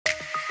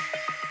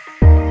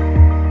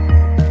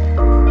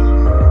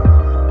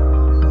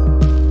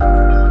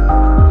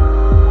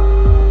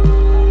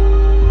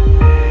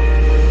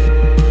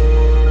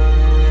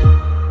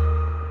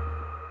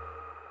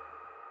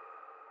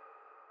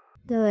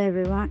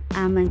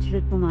I'm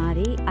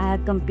Anjali. I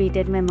have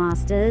completed my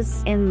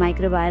master's in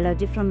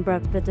microbiology from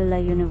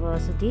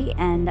University,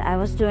 and I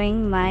was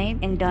doing my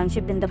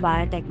internship in the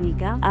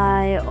Biotecnika.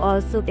 I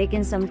also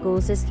taken some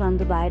courses from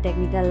the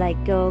Biotecnika,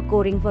 like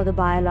coding for the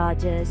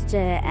biologist,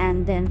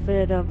 and then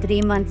for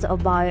 3 months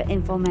of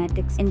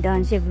Bioinformatics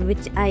Internship,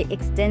 which I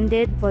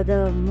extended for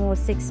the more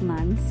 6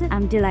 months.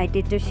 I'm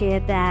delighted to share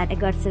that I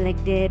got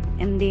selected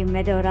in the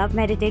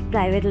Biotech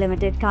Private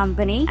Limited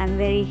company. I'm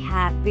very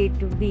happy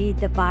to be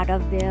the part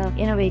of their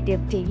innovative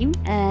team.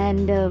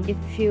 And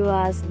if you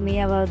ask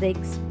me about the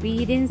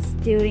experience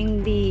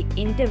during the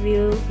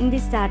interview, in the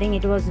starting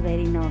it was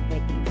very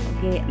nerve-wracking.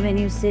 Okay, when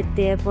you sit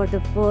there for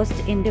the first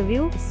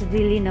interview, it's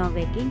really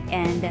nerve-wracking,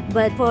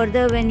 but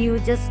further when you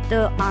just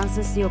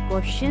answers your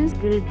questions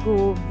will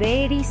go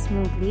very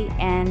smoothly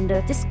and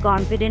just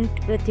confident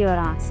with your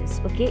answers.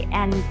 Okay,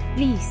 and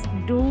please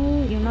do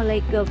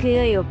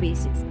clear your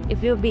basics.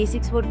 If your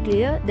basics were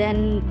clear,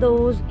 then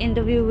those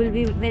interview will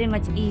be very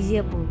much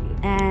easier for you.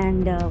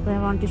 And I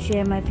want to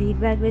share my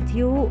feedback with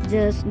you.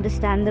 Just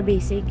understand the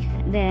basic,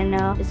 then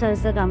research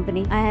the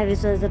company. I have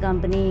researched the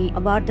company,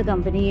 about the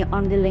company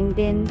on the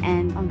LinkedIn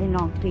and on the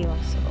Naukri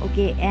also.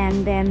 Okay,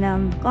 and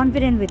then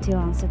confident with your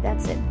answer.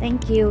 That's it.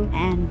 Thank you,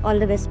 and all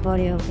the best for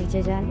your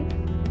future journey.